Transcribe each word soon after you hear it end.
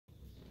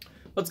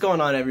What's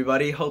going on,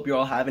 everybody? Hope you're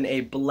all having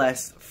a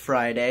blessed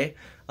Friday.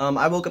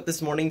 I woke up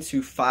this morning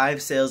to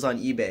 5 sales on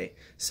eBay,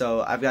 so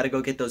I've got to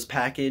go get those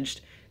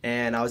packaged,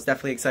 and I was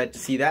definitely excited to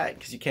see that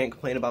because you can't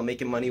complain about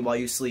making money while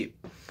you sleep.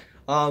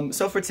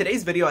 So for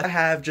today's video, I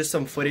have just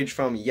some footage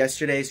from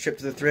yesterday's trip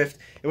to the thrift.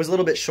 It was a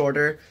little bit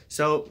shorter,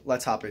 so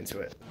let's hop into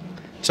it.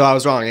 So I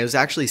was wrong. It was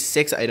actually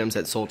 6 items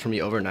that sold for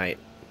me overnight.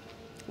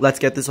 Let's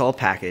get this all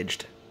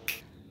packaged.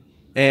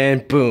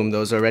 And boom,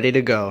 those are ready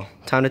to go.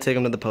 Time to take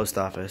them to the post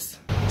office.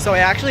 So I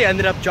actually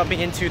ended up jumping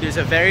into, there's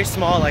a very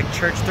small like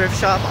church thrift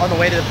shop on the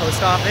way to the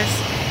post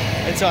office.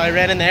 And so I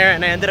ran in there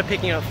and I ended up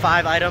picking up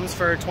 5 items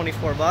for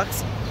 24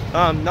 bucks.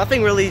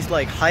 Nothing really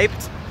like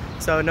hyped.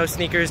 So no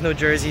sneakers, no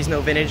jerseys,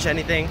 no vintage,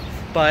 anything.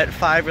 But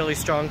 5 really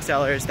strong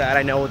sellers that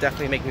I know will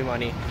definitely make me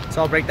money.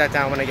 So I'll break that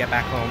down when I get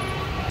back home.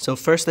 So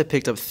first I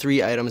picked up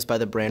 3 items by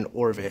the brand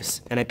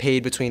Orvis, and I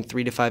paid between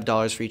 $3 to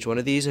 $5 for each one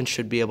of these and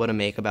should be able to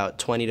make about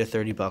 20 to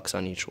 30 bucks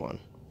on each one.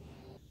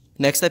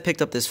 Next I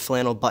picked up this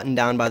flannel button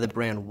down by the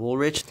brand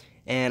Woolrich,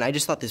 and I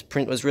just thought this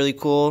print was really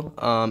cool,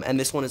 and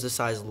this one is a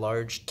size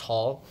large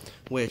tall,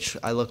 which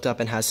I looked up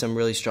and has some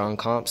really strong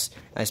comps.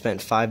 I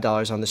spent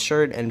 $5 on the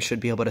shirt and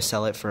should be able to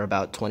sell it for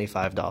about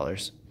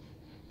 $25.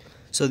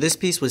 So this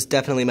piece was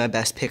definitely my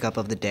best pickup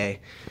of the day.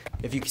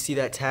 If you can see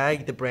that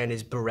tag, the brand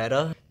is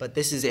Beretta, but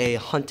this is a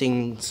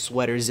hunting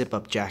sweater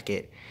zip-up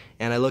jacket.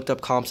 And I looked up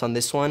comps on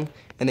this one,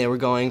 and they were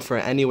going for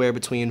anywhere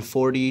between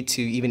 $40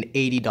 to even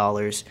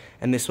 $80,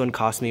 and this one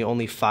cost me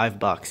only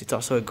 $5. It's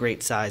also a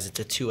great size, it's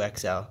a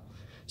 2XL.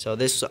 So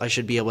this, I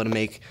should be able to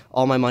make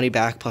all my money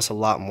back plus a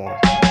lot more.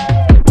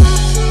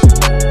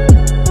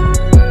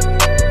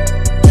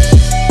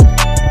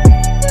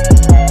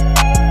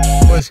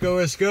 What's good,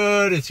 what's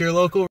good? It's your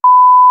local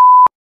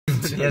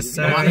Yes,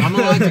 sir. I'm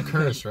allowed to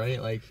curse,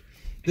 right? Like,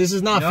 this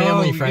is not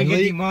family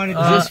friendly. Is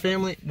this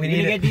family? We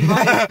need to get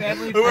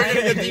demonetized. We're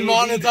gonna get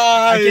demonetized.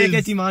 I can't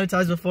get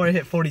demonetized before I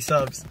hit 40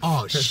 subs.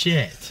 Oh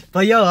shit.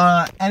 But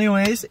yo,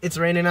 anyways, it's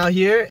raining out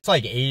here. It's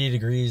like 80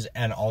 degrees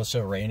and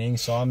also raining,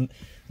 so I'm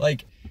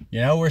like,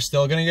 you know, we're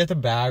still gonna get the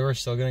bag. We're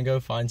still gonna go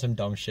find some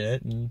dumb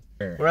shit. And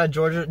we're at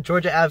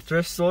Georgia Ave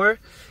thrift store.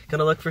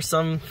 Gonna look for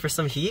some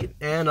heat,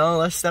 and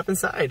let's step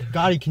inside.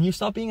 Gotti, can you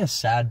stop being a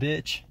sad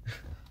bitch?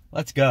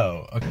 Let's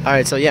go. Okay.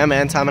 Alright, so yeah,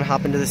 man, time to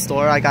hop into the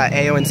store. I got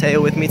Ayo and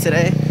Teo with me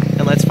today,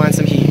 and let's find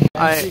some heat.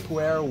 Alright,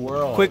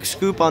 quick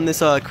scoop on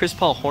this Chris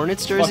Paul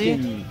Hornets jersey.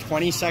 Fucking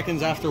 20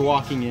 seconds after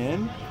walking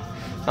in.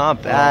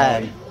 Not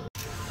bad.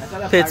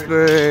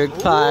 Pittsburgh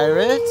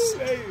Pirates.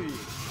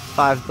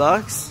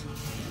 $5.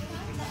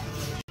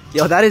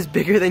 Yo, that is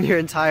bigger than your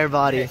entire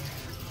body.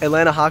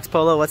 Atlanta Hawks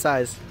polo, what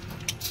size?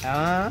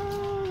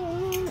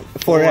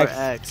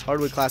 4X.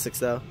 Hardwood Classics,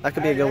 though. That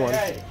could be a good one.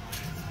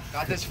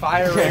 Got this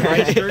Fire Ray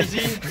Rice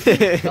jersey.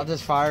 Got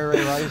this Fire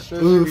Ray Rice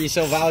jersey.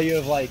 Resale value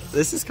of like,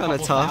 this is kind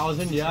of tough.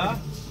 $1,000, yeah.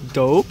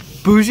 Dope.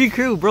 Bougie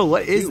Crew, bro.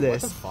 What is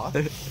this? What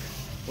the fuck?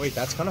 Wait,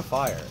 that's kind of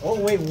fire. Oh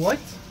wait, what?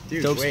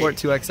 Dude, Dope Sport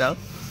 2XL.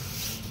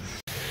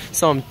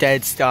 Some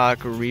dead stock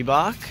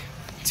Reebok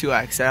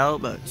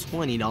 2XL, but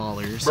 $20.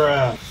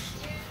 Bruh.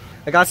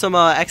 I got some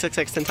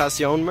XXX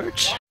Tentacion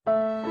merch.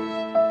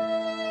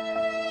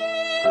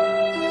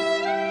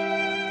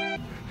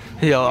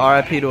 Yo,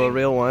 RIP to a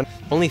real one.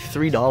 Only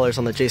 $3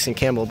 on the Jason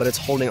Campbell, but it's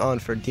holding on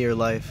for dear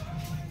life.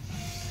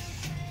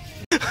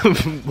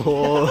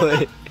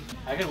 Boy.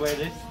 I could wear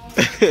this.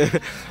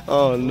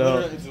 Oh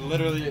no. It's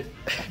literally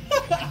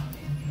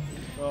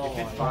oh,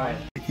 it's fine.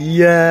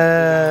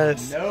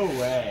 Yes. No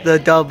way. The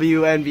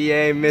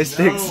WNBA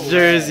Mystics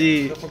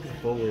jersey. I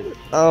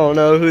don't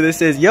know who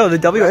this is. Yo, the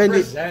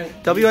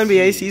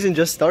WNBA season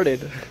just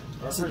started.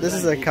 This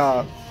is a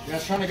cop. You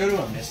guys trying to go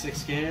to a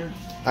Mystics game?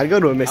 I'd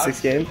go to a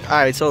Mystics game.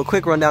 Alright, so a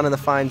quick rundown of the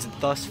finds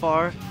thus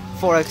far.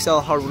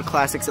 4XL Hardwood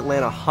Classics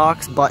Atlanta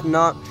Hawks button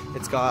up.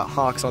 It's got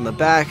Hawks on the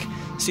back.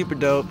 Super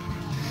dope.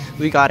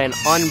 We got an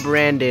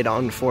unbranded,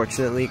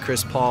 unfortunately,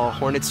 Chris Paul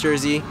Hornets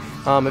jersey.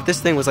 If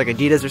this thing was like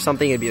Adidas or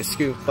something, it'd be a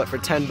scoop. But for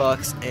 10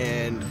 bucks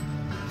and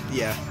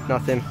yeah,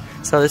 nothing.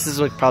 So this is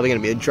like probably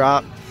going to be a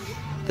drop.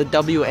 The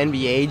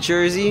WNBA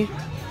jersey,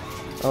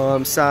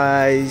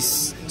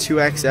 size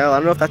 2XL. I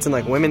don't know if that's in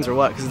like women's or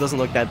what because it doesn't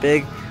look that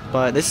big.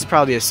 But this is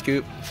probably a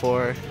scoop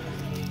for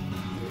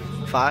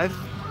 $5.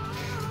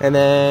 And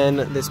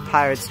then this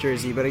Pirates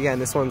jersey, but again,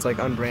 this one's like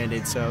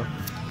unbranded, so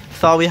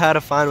thought we had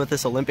a find with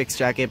this Olympics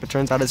jacket, but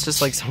turns out it's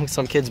just like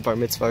some kid's bar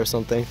mitzvah or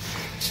something.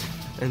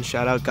 And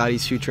shout out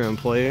Gotti's future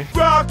employer.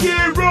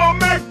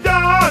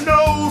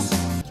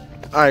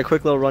 Alright,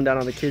 quick little rundown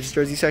on the kids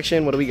jersey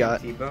section. What do we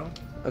got? Tebow.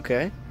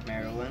 Okay.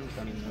 Maryland,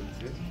 don't even know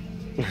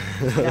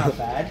this. Not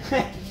bad.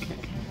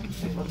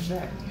 What's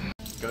that?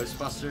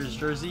 Ghostbusters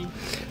jersey.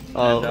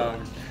 Oh.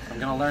 And, I'm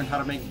gonna learn how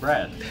to make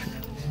bread.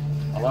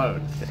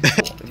 Alone.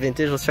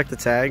 Vintage, let's check the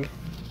tag.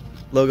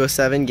 Logo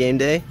 7, game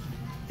day.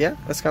 Yeah,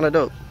 that's kind of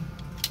dope.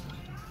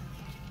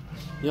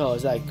 Yo,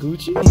 is that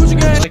Gucci?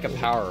 It's like a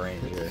Power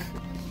Ranger.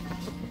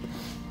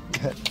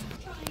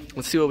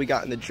 Let's see what we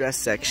got in the dress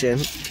section.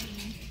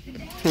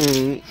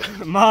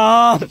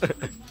 Mom!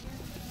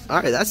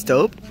 Alright, that's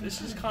dope.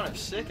 This is kind of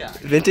sick,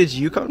 actually. Vintage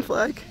Yukon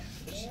flag?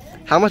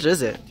 How much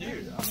is it?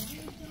 Dude.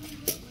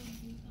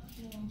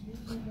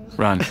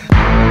 Run.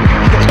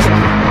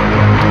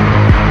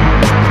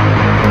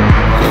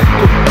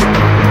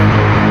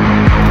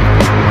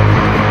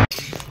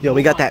 Yo,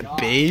 we got that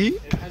bait.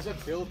 It has a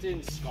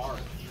built-in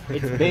scarf.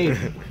 It's big.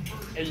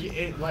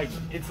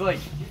 It's like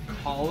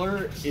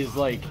collar is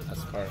like a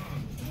scarf.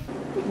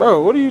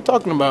 Bro, what are you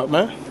talking about,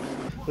 man?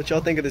 What y'all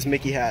think of this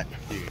Mickey hat?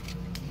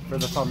 For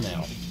the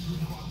thumbnail.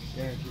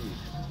 Guaranteed.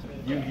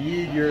 You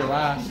need your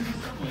last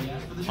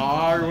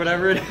or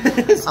whatever it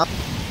is.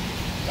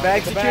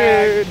 Bag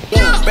secured.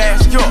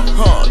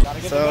 Gotta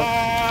get the So-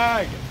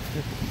 bag.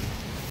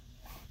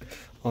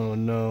 Oh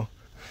no.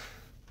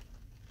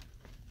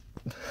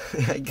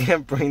 I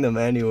can't bring them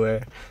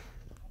anywhere.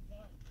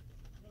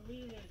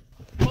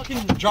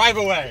 Fucking drive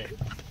away.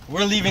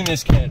 We're leaving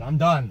this kid. I'm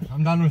done.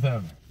 I'm done with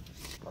him.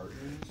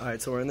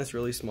 Alright, so we're in this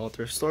really small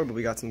thrift store, but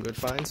we got some good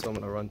finds, so I'm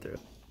gonna run through it.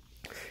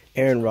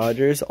 Aaron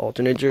Rodgers,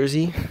 alternate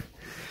jersey.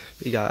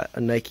 We got a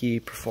Nike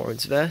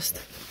performance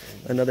vest.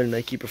 Another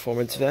Nike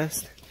performance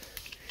vest.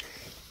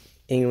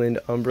 England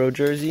Umbro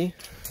jersey.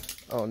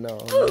 Oh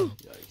no.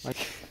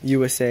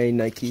 USA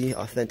Nike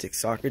authentic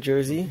soccer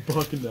jersey.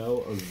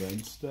 Bucknell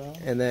event style.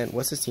 And then,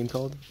 what's this team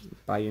called?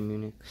 Bayern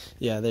Munich.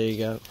 Yeah, there you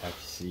go.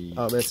 FC.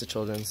 Oh, but it's the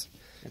children's.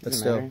 But Doesn't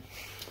still. matter.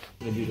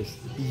 I'm gonna do this.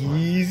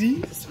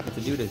 Easy.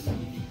 To do this.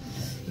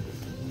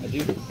 I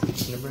do.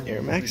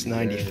 Air Max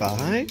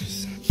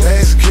 95s.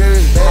 That's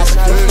good. That's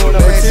good.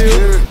 That's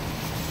good.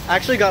 I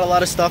actually got a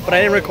lot of stuff, but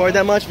I didn't record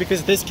that much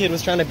because this kid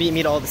was trying to beat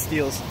me to all the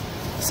steals.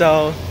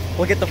 So,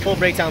 we'll get the full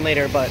breakdown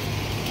later, but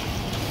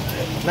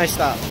nice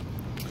stop.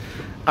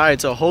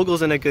 Alright, so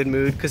Hogel's in a good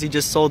mood because he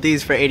just sold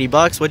these for 80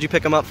 bucks. What'd you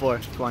pick them up for?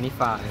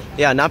 25.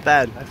 Yeah, not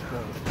bad. That's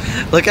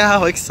close. Look at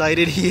how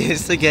excited he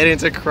is to get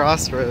into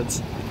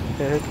Crossroads.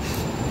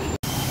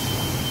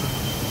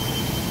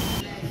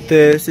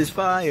 This is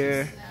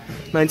fire.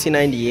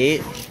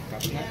 1998.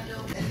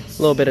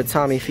 A little bit of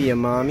Tommy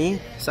Fiamami.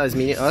 Size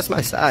medium. Oh, that's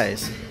my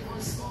size.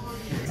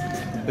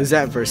 Is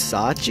that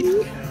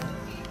Versace?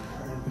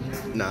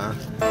 Nah.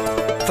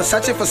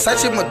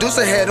 Versace,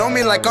 Medusa head on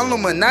me like I'm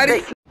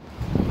Illuminati.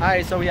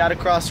 Alright, so we out of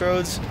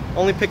Crossroads.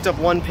 Only picked up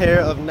one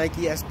pair of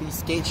Nike SB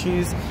skate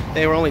shoes.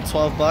 They were only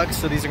 12 bucks,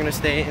 so these are gonna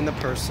stay in the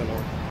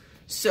personal.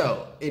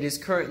 So, it is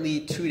currently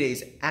 2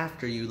 days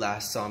after you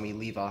last saw me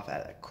leave off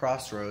at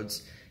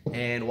Crossroads.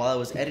 And while I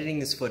was editing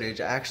this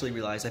footage, I actually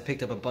realized I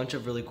picked up a bunch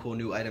of really cool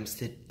new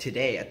items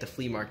today at the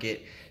flea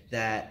market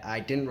that I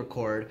didn't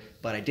record,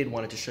 but I did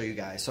want to show you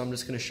guys. So I'm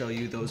just gonna show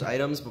you those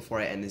items before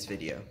I end this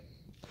video.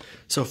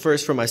 So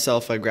first for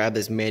myself, I grabbed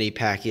this Manny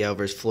Pacquiao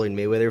vs. Floyd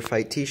Mayweather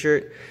fight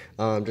t-shirt.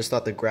 Just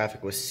thought the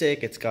graphic was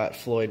sick. It's got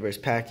Floyd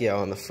vs. Pacquiao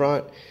on the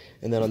front,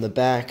 and then on the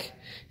back,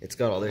 it's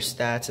got all their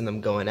stats and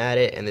them going at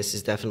it, and this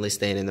is definitely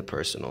staying in the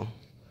personal.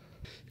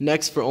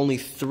 Next, for only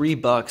 3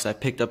 bucks, I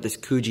picked up this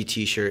Coogee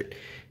t-shirt,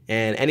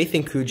 and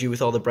anything Coogee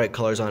with all the bright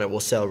colors on it will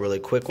sell really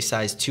quick.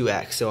 Size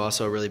 2X, so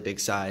also a really big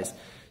size.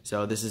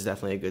 So this is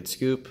definitely a good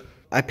scoop.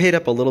 I paid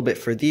up a little bit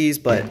for these,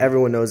 but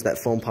everyone knows that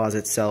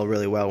Foamposites sell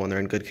really well when they're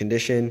in good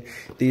condition.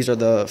 These are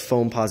the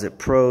Foamposite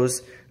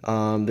Pros.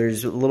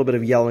 There's a little bit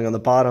of yellowing on the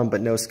bottom,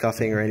 but no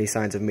scuffing or any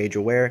signs of major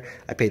wear.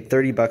 I paid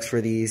 30 bucks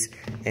for these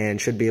and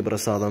should be able to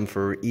sell them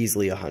for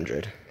easily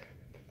 100.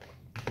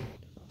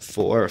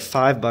 For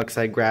 5 bucks,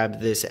 I grabbed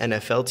this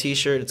NFL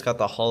t-shirt. It's got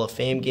the Hall of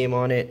Fame game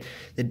on it.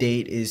 The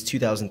date is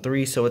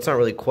 2003, so it's not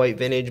really quite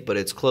vintage, but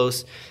it's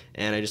close.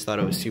 And I just thought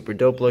it was super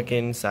dope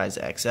looking, size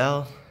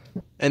XL.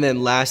 And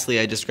then lastly,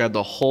 I just grabbed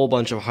a whole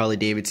bunch of Harley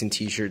Davidson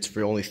t-shirts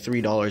for only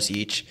 $3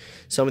 each.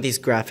 Some of these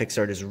graphics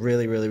are just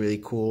really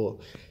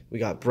cool. We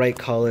got bright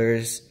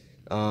colors.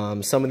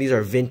 Some of these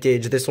are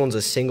vintage. This one's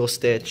a single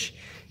stitch,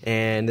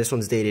 and this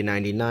one's dated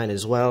 99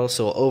 as well.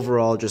 So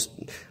overall, just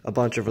a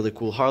bunch of really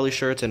cool Harley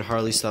shirts, and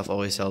Harley stuff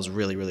always sells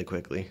really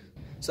quickly.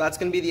 So that's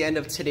going to be the end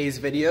of today's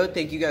video.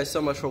 Thank you guys so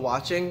much for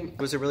watching. It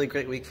was a really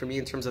great week for me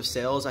in terms of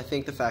sales. I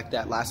think the fact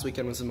that last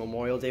weekend was a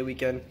Memorial Day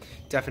weekend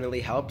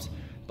definitely helped.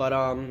 But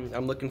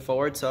I'm looking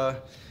forward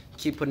to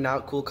keep putting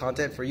out cool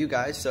content for you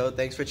guys. So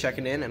thanks for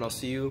checking in, and I'll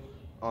see you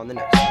on the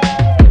next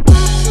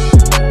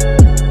one.